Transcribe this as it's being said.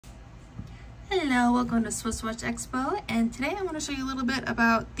Hello, welcome to SwissWatchExpo, and today I want to show you a little bit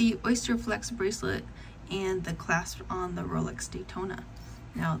about the Oysterflex bracelet and the clasp on the Rolex Daytona.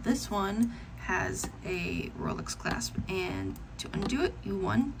 Now this one has a Rolex clasp, and to undo it,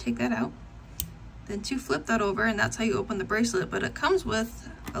 you take that out, then flip that over, and that's how you open the bracelet, but it comes with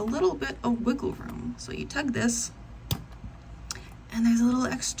a little bit of wiggle room. So you tug this, and there's a little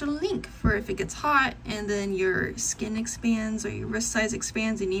extra link for if it gets hot and then your skin expands or your wrist size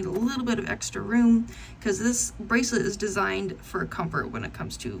expands, you need a little bit of extra room, because this bracelet is designed for comfort when it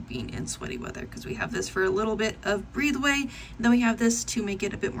comes to being in sweaty weather, because we have this for a little bit of breathaway, and then we have this to make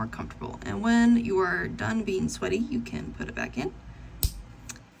it a bit more comfortable. And when you are done being sweaty, you can put it back in.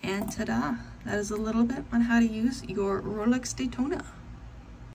 And ta-da! That is a little bit on how to use your Rolex Daytona.